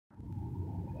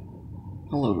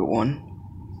Hello everyone.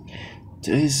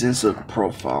 Today's Cenozoic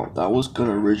profile that I was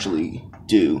gonna originally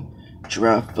do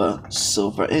giraffe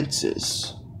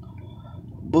silvarensis,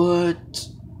 but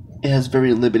it has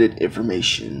very limited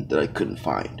information that I couldn't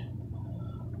find.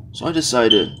 So I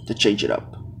decided to change it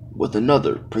up with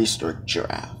another prehistoric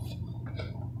giraffe.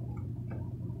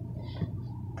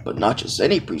 But not just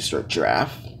any prehistoric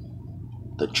giraffe,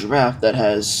 the giraffe that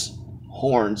has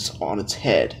horns on its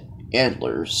head,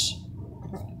 antlers,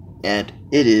 and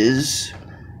it is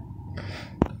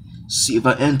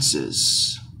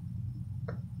sivatherium.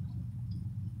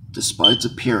 Despite its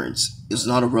appearance, it's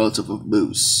not a relative of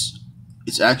moose.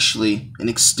 It's actually an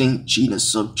extinct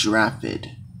genus of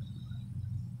giraffid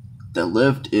that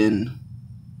lived in.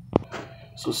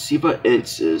 So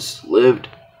sivatherium lived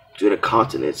to the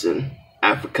continents in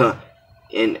Africa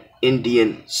and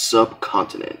Indian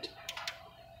subcontinent.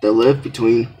 They lived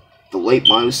between the late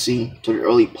Miocene to the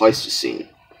early Pleistocene,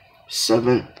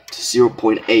 7 to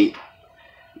 0.8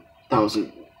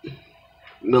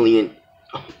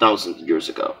 thousand years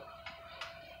ago,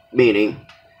 meaning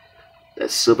that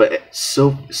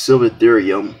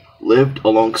sivatherium lived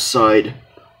alongside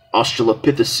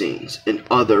Australopithecines and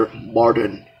other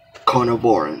modern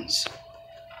carnivores.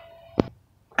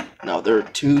 Now, there are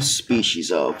two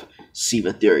species of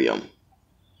sivatherium.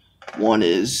 One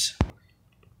is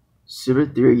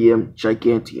Sivatherium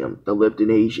giganteum that lived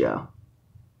in Asia,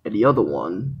 and the other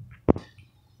one,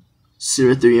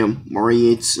 Sivatherium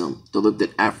moriaceum, that lived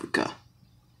in Africa.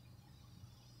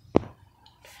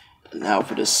 Now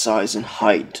for the size and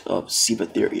height of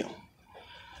Sivatherium.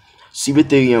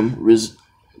 Sivatherium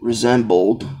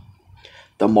resembled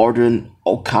the modern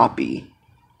okapi,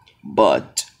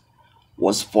 but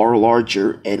was far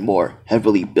larger and more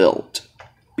heavily built,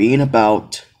 being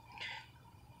about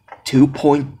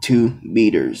 2.2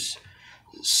 meters,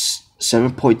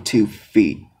 7.2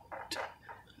 feet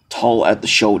tall at the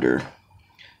shoulder,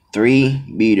 3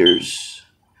 meters,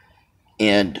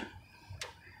 and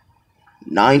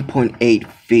 9.8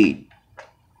 feet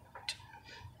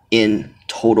in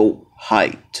total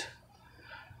height,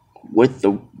 with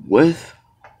the width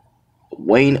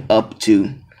weighing up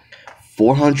to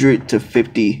 400 to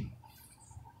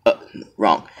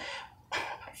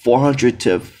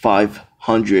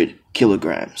 500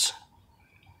 kilograms.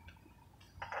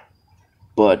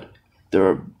 But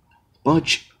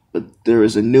there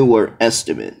is a newer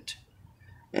estimate,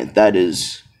 and that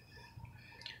is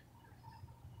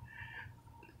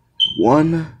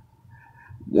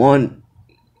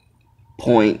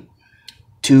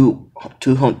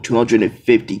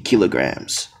 250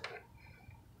 kilograms.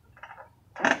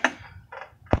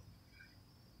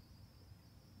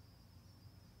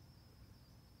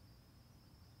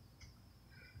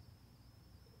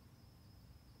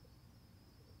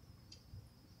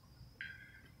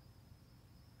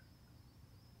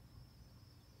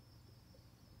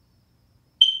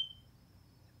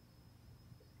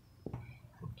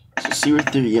 So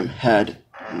Sivatherium had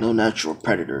no natural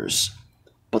predators,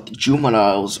 but the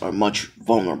juveniles are much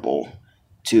vulnerable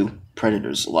to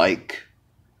predators like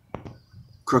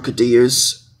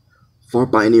crocodiles,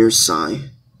 Forbiniersi,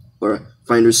 or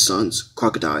finder's son's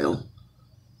crocodile,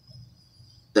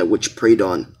 that which preyed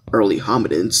on early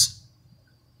hominids,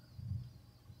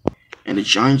 and the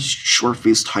giant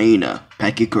short-faced hyena,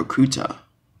 Pachycrocuta,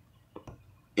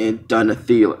 and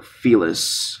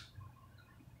Dinothelus,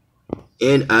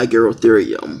 and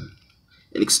Agarrotherium,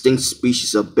 an extinct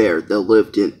species of bear that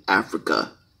lived in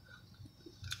Africa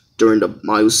during the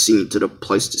Miocene to the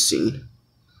Pleistocene,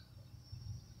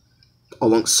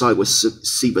 alongside with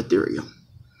Sivatherium.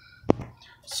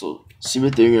 So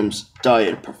Sivatherium's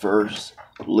diet prefers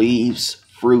leaves,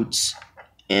 fruits,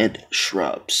 and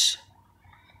shrubs.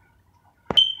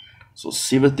 So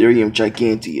Sivatherium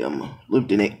giganteum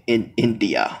lived in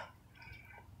India,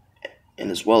 and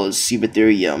as well as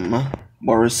Sivatherium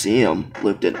moriaceum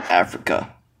lived in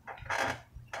Africa,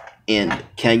 in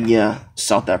Kenya,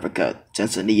 South Africa,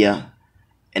 Tanzania,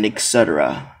 and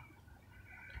etc.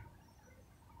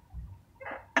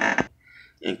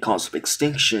 In cause of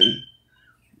extinction,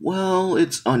 well,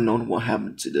 it's unknown what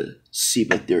happened to the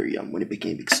Sivatherium when it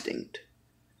became extinct.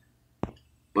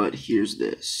 But here's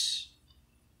this.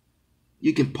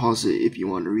 You can pause it if you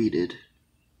want to read it.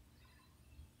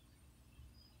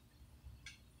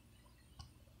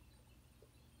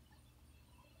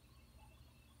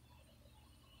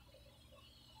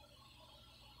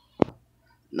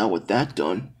 Now with that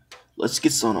done, let's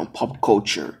get started on pop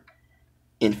culture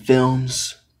in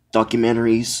films,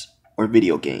 documentaries, or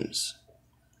video games.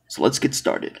 So let's get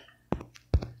started.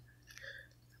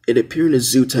 It appeared in the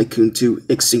Zoo Tycoon 2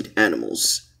 Extinct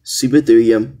Animals,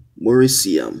 Sivatherium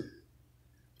moriaceum.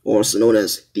 also known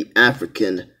as the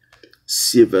African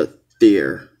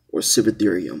sivatherium,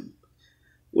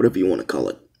 whatever you want to call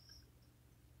it.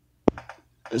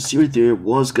 And sivatherium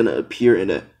was gonna appear in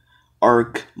a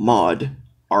Ark mod,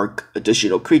 Ark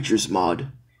Additional Creatures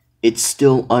mod. It's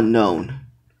still unknown.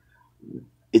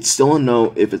 It's still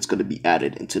unknown if it's gonna be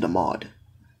added into the mod,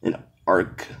 an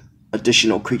Ark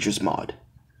Additional Creatures mod.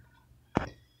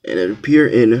 And it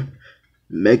appeared in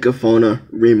Megafauna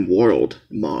Rim World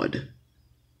mod,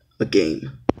 a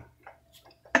game.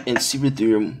 And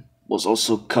sivatherium was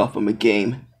also cut from a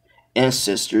game,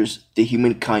 Ancestors: The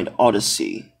Humankind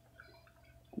Odyssey,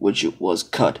 which was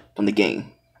cut from the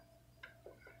game.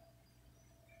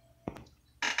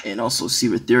 And also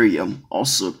sivatherium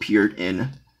also appeared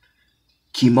in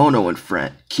Kimono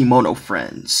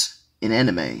Friends, an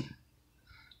anime.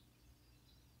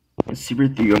 And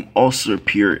sivatherium also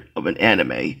appeared of an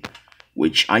anime,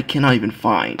 which I cannot even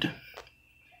find.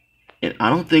 And I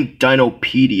don't think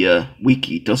Dinopedia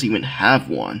Wiki doesn't even have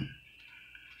one.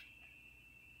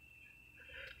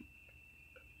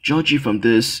 Judging from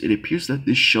this, it appears that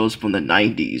this show is from the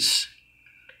 90s.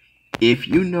 If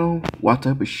you know what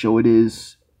type of show it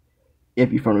is,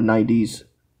 if you're from the 90s,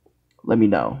 let me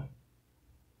know.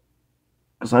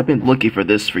 Because I've been looking for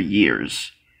this for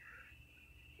years.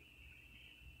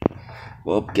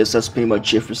 Well, guess that's pretty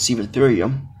much it for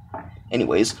sivatherium.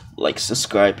 Anyways, like,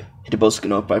 subscribe, hit the bell to get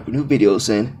notified for new videos,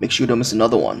 and make sure you don't miss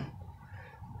another one.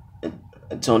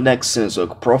 Until next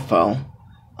Cenozoic profile,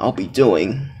 I'll be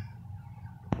doing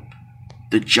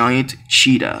the giant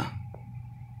cheetah.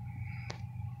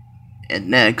 And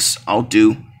next, I'll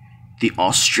do the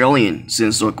Australian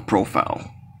Cenozoic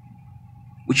profile,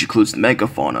 which includes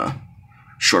megafauna,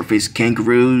 short-faced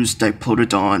kangaroos,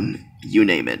 diplododon, you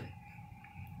name it.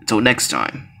 Until next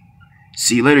time,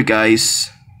 see you later, guys.